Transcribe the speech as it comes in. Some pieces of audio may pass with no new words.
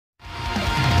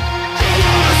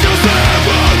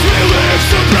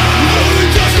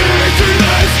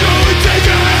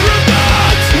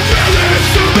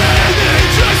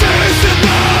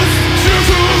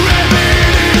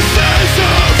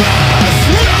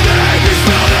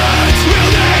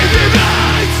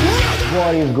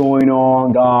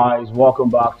welcome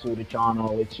back to the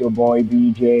channel. It's your boy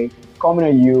BJ coming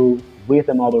at you with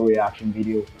another reaction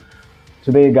video.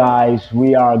 Today guys,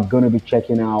 we are going to be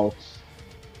checking out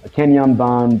a Kenyan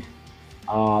band.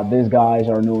 These guys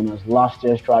are known as Last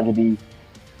Year's Tragedy,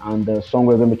 and the song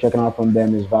we're going to be checking out from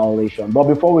them is Violation. But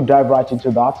before we dive right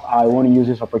into that, I want to use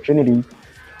this opportunity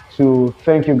to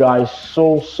thank you guys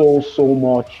so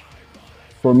much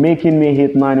for making me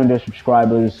hit 900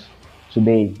 subscribers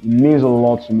today. It means a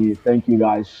lot to me. Thank you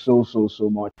guys so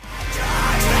much.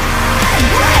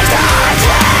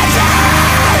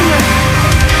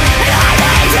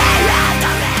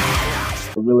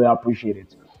 I really appreciate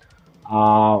it.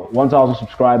 1,000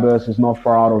 subscribers is not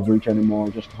far out of reach anymore,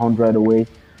 just 100 away.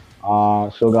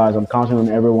 So guys, I'm counting on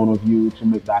every one of you to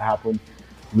make that happen.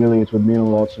 Really, it would mean a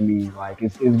lot to me. Like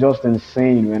it's just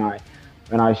insane when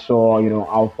I saw, you know,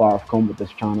 how far I've come with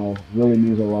this channel. It really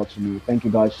means a lot to me. Thank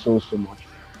you guys so much.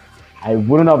 I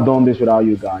wouldn't have done this without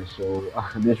you guys, so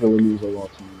this really means a lot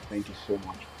to me. Thank you so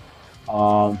much.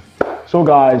 So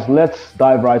guys, let's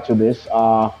dive right to this.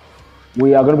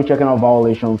 We are going to be checking out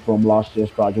Violation from Last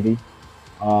Year's Tragedy.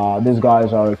 These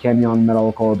guys are a Kenyan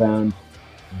Metalcore band.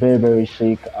 Very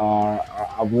sick.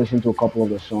 I've listened to a couple of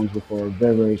their songs before.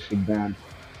 Very sick band.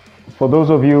 For those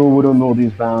of you who don't know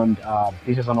this band,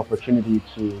 this is an opportunity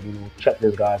to check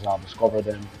these guys out, discover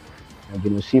them,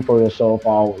 and see for yourself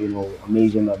how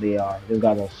amazing that they are. These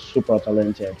guys are super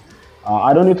talented.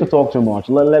 I don't need to talk too much.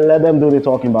 Let them do the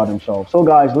talking about themselves. So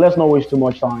guys, let's not waste too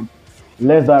much time.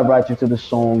 Let's dive right into the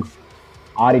song.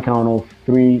 At the count of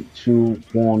 3, 2,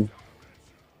 1.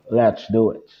 Let's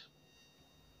do it.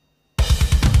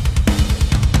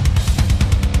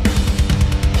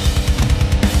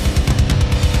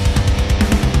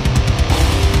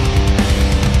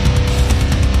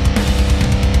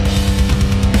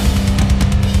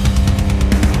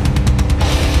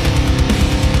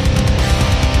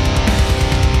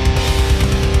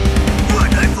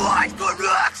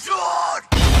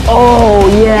 Oh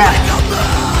yeah!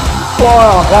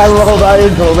 Fuck, I love that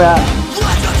intro, man.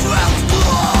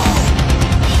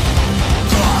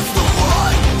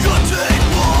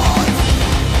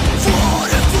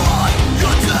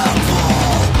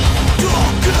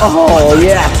 Oh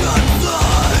yeah!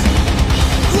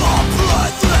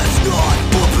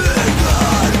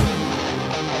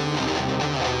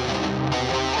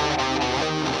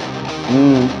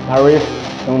 That riff.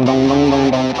 Dong dong dong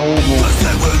dong dong dong.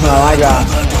 I like that.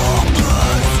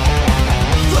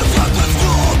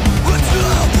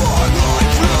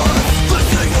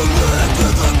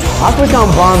 African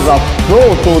bands are so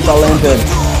talented.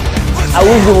 I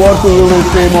wish the world could really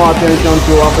pay more attention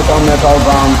to African metal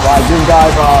bands. Like these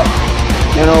guys are,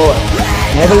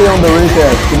 heavily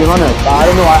underrated. To be honest, I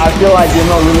don't know. I feel like they're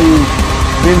not really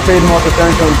being paid much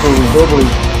attention to globally.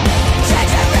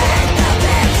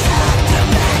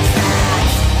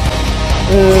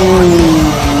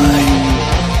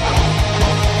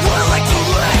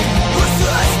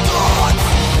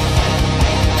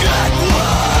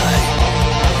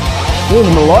 It was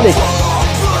melodic.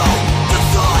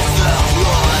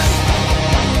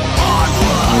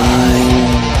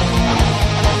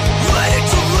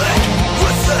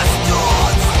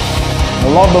 I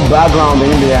love the background in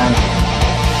the end.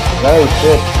 Very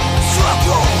sick.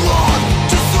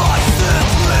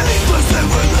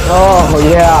 Oh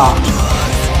yeah.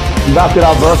 Back to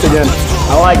that verse again.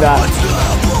 I like that.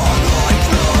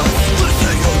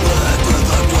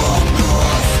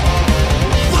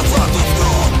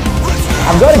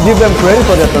 I've got to give them credit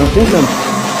for their transition.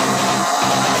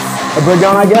 A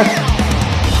breakdown, I guess.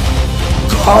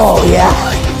 Oh yeah.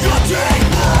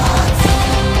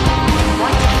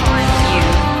 What defines you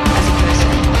as a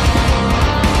person?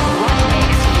 What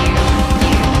makes you you?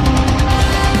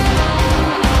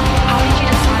 How did you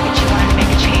decide that you wanted to make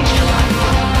a change to life?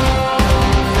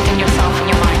 Within yourself and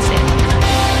your mindset.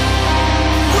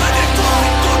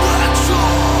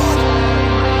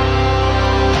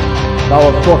 That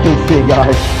was fucking sick,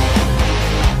 guys.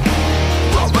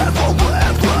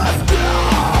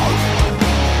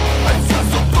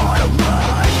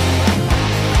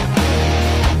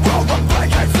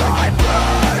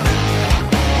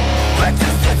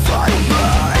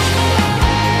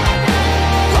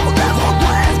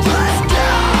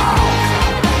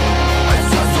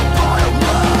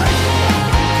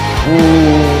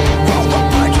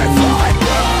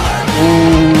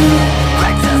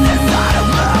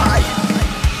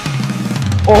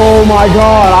 Oh my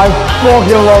god, I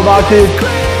fucking love that kid.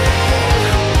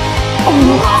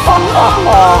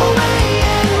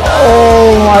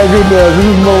 Oh my goodness, this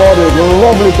is melodic,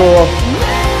 lovely chorus.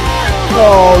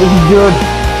 Oh, this is good.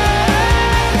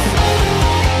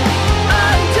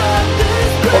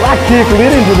 Well, that kick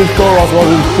leading to this chorus was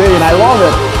insane. I love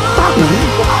it.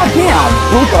 God damn,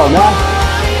 brutal, man.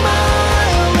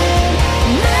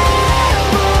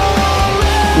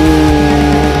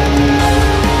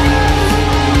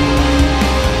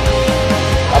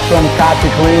 That's some catchy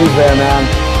cleans there, man.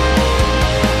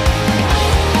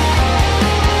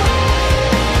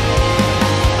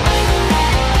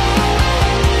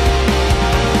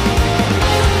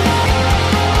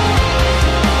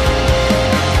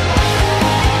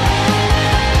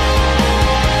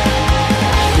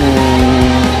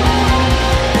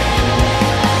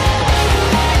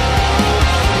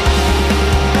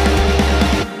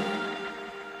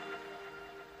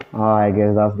 I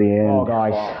guess that's the end. Oh,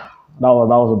 guys, that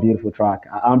was a beautiful track.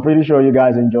 I'm pretty sure you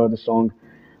guys enjoyed the song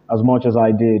as much as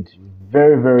I did.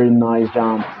 Very very nice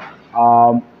jam.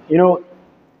 You know,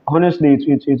 honestly,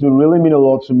 it would really mean a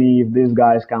lot to me if these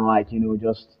guys can like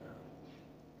just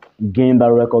gain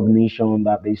that recognition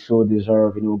that they so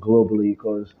deserve, globally.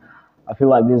 Because I feel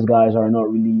like these guys are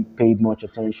not really paid much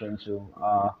attention to,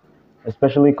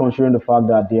 especially considering the fact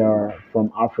that they are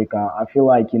from Africa. I feel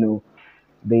like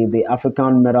the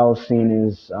African metal scene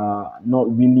is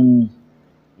not really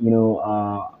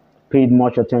paid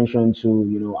much attention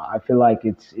to. I feel like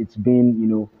it's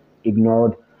been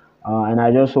ignored, and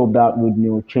I just hope that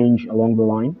would change along the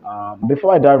line.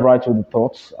 Before I dive right to the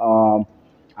thoughts,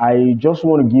 I just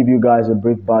want to give you guys a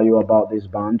brief bio about this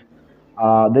band.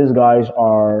 These guys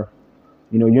are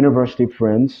university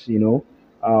friends,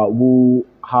 who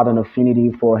had an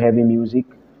affinity for heavy music,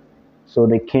 so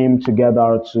they came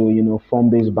together to form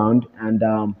this band, and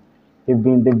they've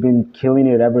been killing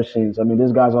it ever since. I mean,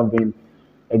 these guys have been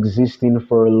existing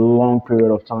for a long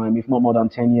period of time, if not more than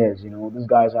 10 years. These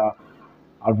guys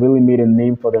have really made a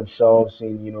name for themselves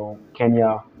in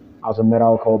Kenya as a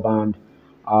metalcore band.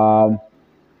 Um,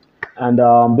 and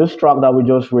this track that we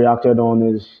just reacted on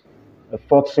is a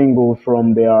fourth single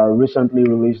from their recently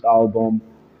released album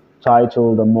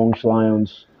titled Amongst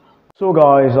Lions. So,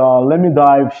 guys, let me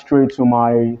dive straight to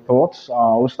my thoughts.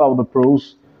 We'll start with the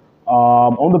pros.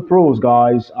 On the pros,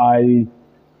 guys, I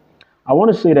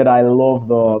want to say that I love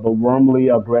the warmly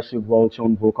aggressive,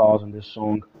 well-toned vocals in this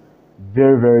song.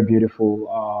 Very, very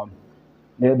beautiful.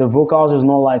 The vocals is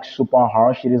not like super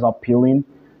harsh. It is appealing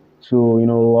to a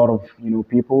lot of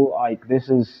people. Like this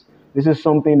is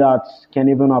something that can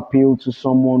even appeal to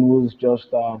someone who's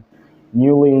just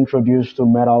newly introduced to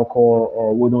metalcore,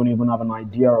 or who don't even have an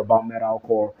idea about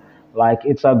metalcore. Like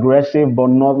it's aggressive, but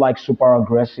not like super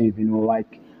aggressive.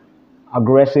 Like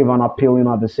aggressive and appealing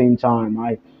at the same time.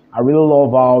 I really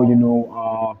love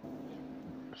how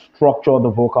structured the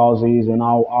vocals is, and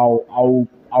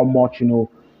how much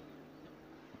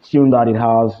tune that it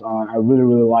has. I really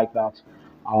really like that.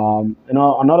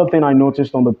 Another thing I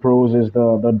noticed on the pros is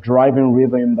the driving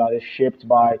rhythm that is shaped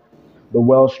by the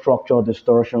well structured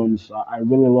distortions. I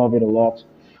really love it a lot.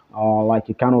 Like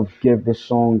it kind of gave this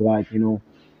song like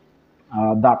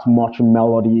that much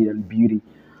melody and beauty.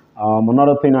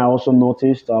 Another thing I also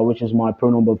noticed, which is my pro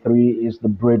number three, is the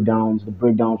breakdowns. The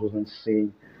breakdowns was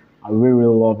insane. I really,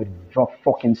 really love it.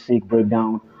 Fucking sick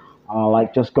breakdown.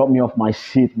 Like just got me off my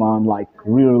seat, man. Like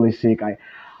really, really sick.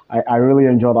 I really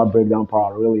enjoyed that breakdown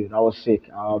part. Really, that was sick.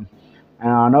 And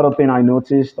another thing I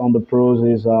noticed on the pros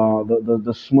is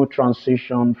the smooth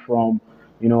transition from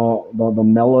the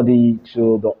melody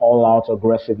to the all out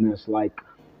aggressiveness. Like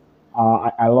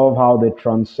I love how they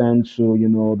transcend to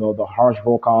the harsh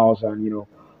vocals, and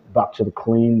back to the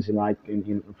cleans, and like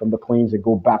from the cleans they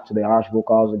go back to the harsh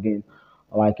vocals again.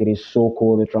 Like it is so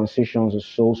cool. The transitions are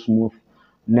so smooth,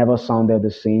 never sounded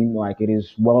the same. Like it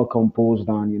is well composed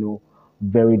and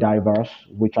very diverse,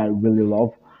 which I really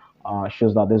love.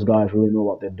 Shows that these guys really know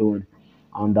what they're doing.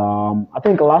 And I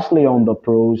think lastly on the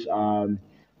pros,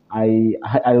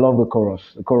 I love the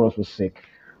chorus. The chorus was sick,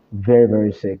 very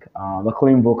very sick. The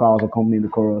clean vocals accompanying the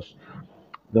chorus,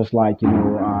 just like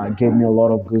gave me a lot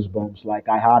of goosebumps. Like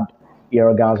I had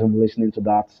eargasm listening to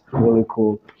that. Really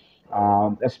cool.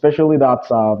 Especially that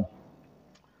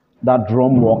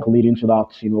drum walk leading to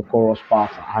that chorus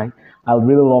part. I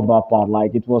really love that part.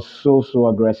 Like it was so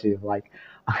aggressive. Like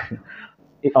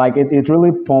it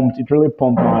really pumped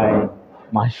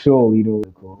my soul.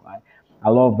 Cool. I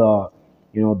love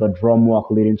the drum walk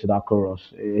leading to that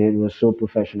chorus. It was so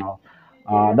professional.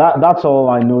 That's all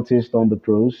I noticed on the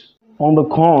pros. On the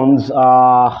cons,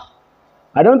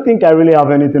 I don't think I really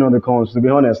have anything on the cons, to be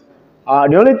honest.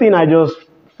 The only thing I just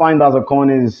find as a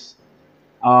con is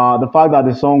the fact that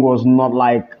the song was not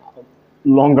like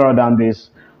longer than this.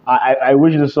 I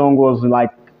wish the song was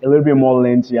like a little bit more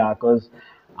lengthier, because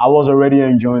I was already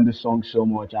enjoying the song so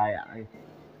much.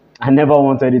 I never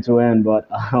wanted it to end, but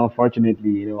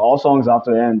unfortunately, all songs have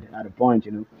to end at a point,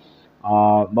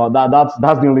 but that's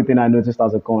the only thing I noticed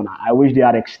as a con. I wish they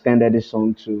had extended this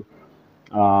song to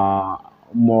uh,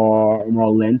 more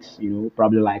length,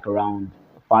 probably like around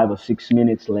 5 or 6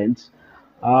 minutes length.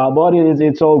 But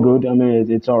it's all good. I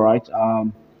mean, it's all right.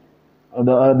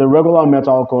 The regular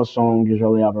metalcore song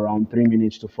usually have around 3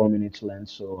 minutes to 4 minutes length.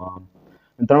 So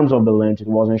in terms of the length, it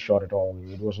wasn't short at all.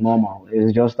 It was normal.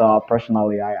 It's just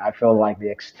personally, I felt like they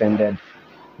extended,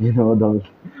 the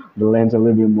length a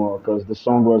little bit more because the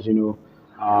song was,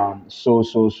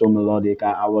 so melodic.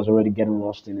 I was already getting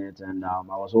lost in it, and I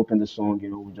was hoping the song,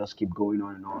 would just keep going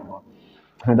on and on. But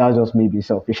and that's just me being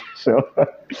selfish. So,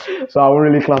 so I won't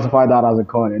really classify that as a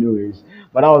con, anyways.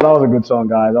 But that was a good song,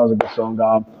 guys. That was a good song.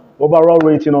 Overall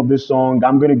rating of this song,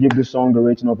 I'm gonna give this song a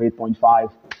rating of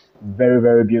 8.5. Very,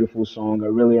 very beautiful song. I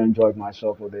really enjoyed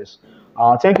myself with this.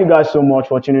 Thank you guys so much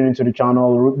for tuning into the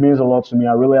channel. It means a lot to me.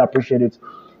 I really appreciate it.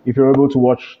 If you're able to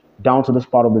watch down to this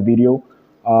part of the video,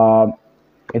 uh,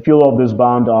 if you love this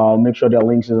band, make sure their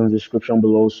links is in the description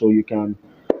below so you can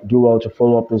do well to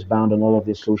follow up this band on all of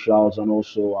their socials and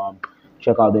also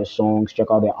check out their songs, check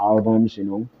out their albums.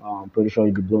 I'm pretty sure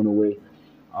you'll be blown away.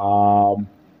 Um,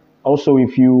 Also,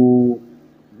 if you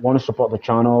want to support the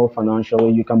channel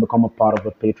financially, you can become a part of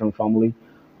the Patreon family.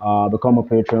 Become a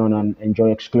Patreon and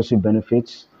enjoy exclusive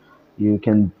benefits. You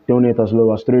can donate as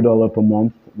low as $3 per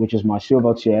month, which is my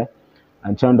silver tier,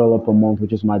 and $10 per month,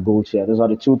 which is my gold tier. Those are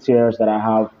the two tiers that I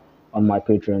have on my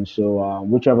Patreon. So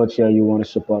whichever tier you want to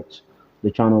support the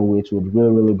channel with would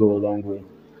really, really go a long way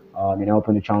in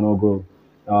helping the channel grow.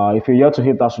 If you're yet to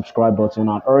hit that subscribe button,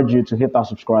 I'd urge you to hit that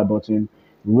subscribe button.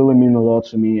 It really means a lot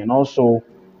to me. And also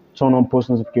turn on post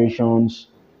notifications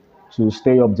to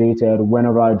stay updated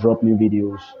whenever I drop new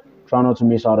videos. Try not to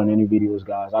miss out on any videos,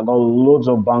 guys. I got loads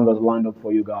of bangers lined up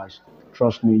for you guys.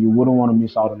 Trust me, you wouldn't want to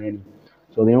miss out on any.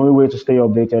 So the only way to stay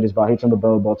updated is by hitting the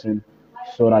bell button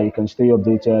so that you can stay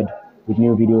updated with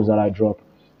new videos that I drop.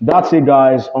 That's it,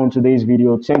 guys, on today's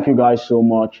video. Thank you guys so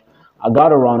much. I got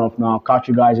to run off now. Catch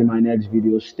you guys in my next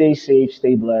video. Stay safe,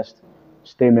 stay blessed,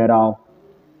 stay metal.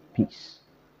 Peace.